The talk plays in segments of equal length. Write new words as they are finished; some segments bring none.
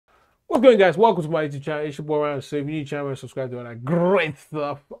What's going on, guys? Welcome to my YouTube channel. It's your boy Ryan. So if you're new channel, subscribe to all that great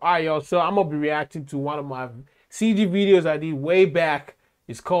stuff. Alright, y'all. So I'm gonna be reacting to one of my CG videos I did way back.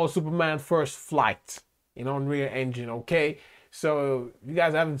 It's called Superman First Flight in Unreal Engine. Okay, so if you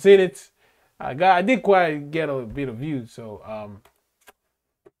guys haven't seen it, I did quite get a bit of views. So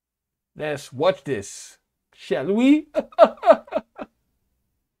let's watch this, shall we?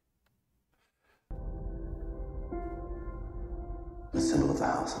 The symbol of the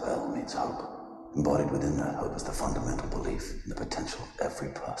House of El means hope. Embodied within that hope is the fundamental belief in the potential of every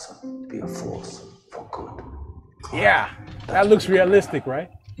person to be a force for good. Yeah, that looks realistic, right?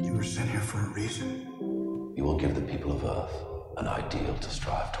 You were sent here for a reason. You will give the people of Earth an ideal to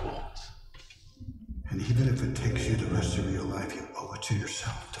strive towards. And even if it takes you the rest of your life, you owe it to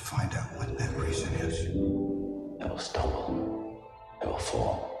yourself to find out what that reason is. They will stumble. They will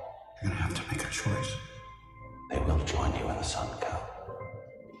fall. You're gonna have to make a choice. They will join you in the sun, Cal.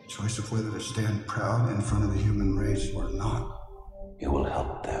 Choice of whether to stand proud in front of the human race or not. You will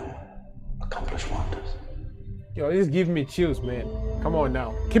help them accomplish wonders. Yo, this is giving me chills, man. Come on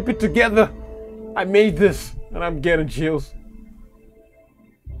now. Keep it together. I made this, and I'm getting chills.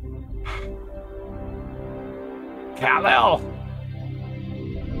 Kal-El.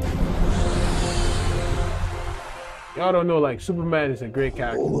 Y'all don't know, like, Superman is a great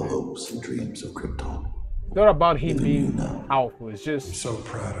character. All the hopes and dreams of Krypton. It's not about him being powerful. It's just I'm so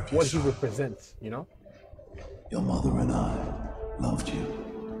proud of you, what he son. represents, you know? Your mother and I loved you.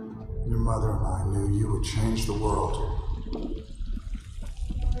 Your mother and I knew you would change the world.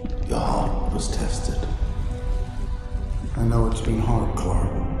 Your heart was tested, I know it's been hard,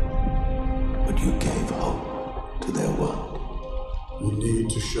 Clark. but you gave hope to their world. You need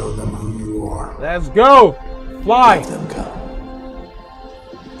to show them who you are. Let's go. Fly. Love them, Cal.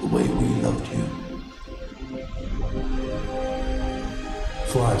 The way we loved you.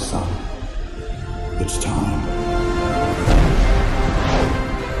 Fly, son. It's time.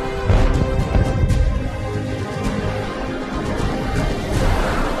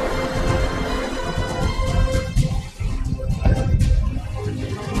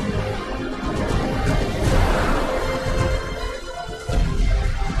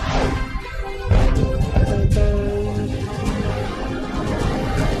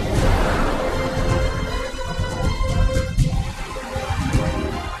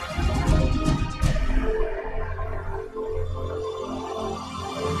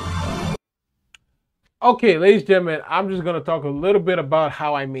 Okay, ladies and gentlemen, I'm just going to talk a little bit about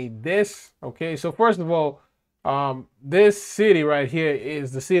how I made this. Okay, so first of all, this city right here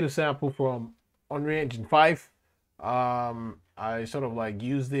is the city sample from Unreal Engine 5. I sort of like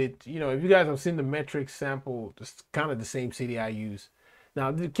used it. You know, if you guys have seen the Matrix sample, it's kind of the same city I use.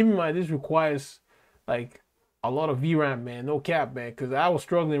 Now, keep in mind, this requires like a lot of VRAM, man. No cap, man, because I was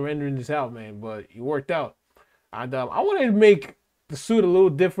struggling rendering this out, man, but it worked out. And I wanted to make the suit a little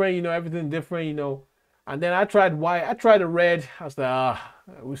different, you know, everything different, you know. And then I tried white. I tried the red. I was like,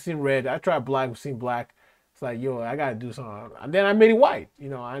 we've seen red. I tried black. We've seen black. It's like, yo, I gotta do something. And then I made it white, you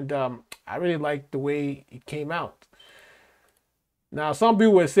know. And I really liked the way it came out. Now, some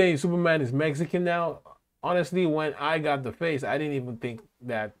people were saying Superman is Mexican now. Honestly, when I got the face, I didn't even think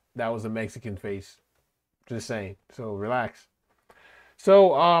that that was a Mexican face. Just saying. So relax.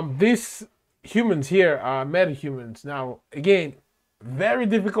 So these humans here are metahumans. Now, again, very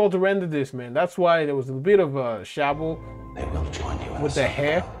difficult to render this, man. That's why there was a bit of a shabble They will join you in with the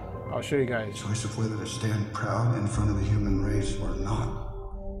hair. I'll show you guys. Choice of whether to stand proud in front of the human race or not.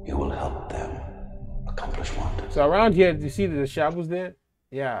 You will help them accomplish wonders. So around here, do you see the shabbles there?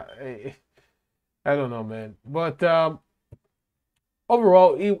 Yeah, I don't know, man. But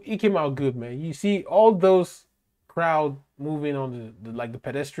overall, it came out good, man. You see all those crowd moving on the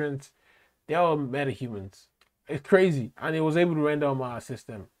pedestrians. They're all metahumans. It's crazy, and it was able to render on my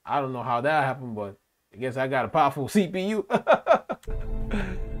system. I don't know how that happened, but I guess I got a powerful CPU.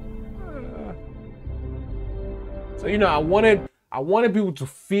 So, you know, I wanted people to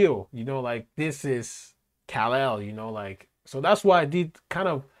feel, you know, like this is Kal-El, you know, like, so that's why I did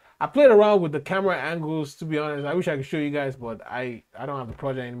I played around with the camera angles, to be honest. I wish I could show you guys, but I don't have the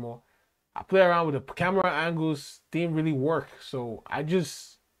project anymore. I played around with the camera angles, didn't really work. So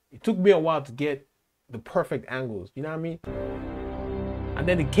it took me a while to get the perfect angles, you know what I mean? And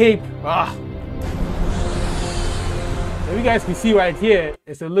then the cape, if you guys can see right here,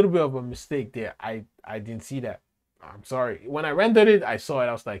 it's a little bit of a mistake there. I didn't see that. I'm sorry. When I rendered it, I saw it.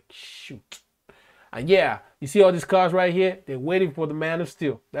 I was like, shoot. And yeah, you see all these cars right here? They're waiting for the Man of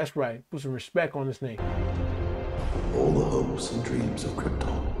Steel. That's right. Put some respect on his name. All the hopes and dreams of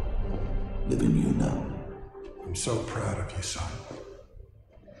Krypton live in you now. I'm so proud of you, son.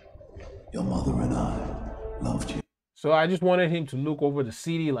 Your mother and I loved you. So I just wanted him to look over the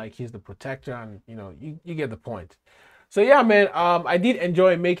city like he's the protector, and you know, you get the point. So yeah, man, I did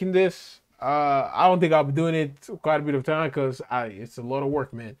enjoy making this. I don't think I'll be doing it quite a bit of time because it's a lot of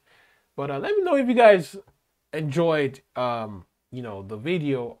work, man. But let me know if you guys enjoyed you know, the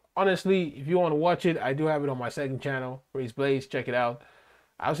video. Honestly, if you want to watch it, I do have it on my second channel, Race Blaze. Check it out.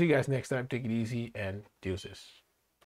 I'll see you guys next time. Take it easy and deuces.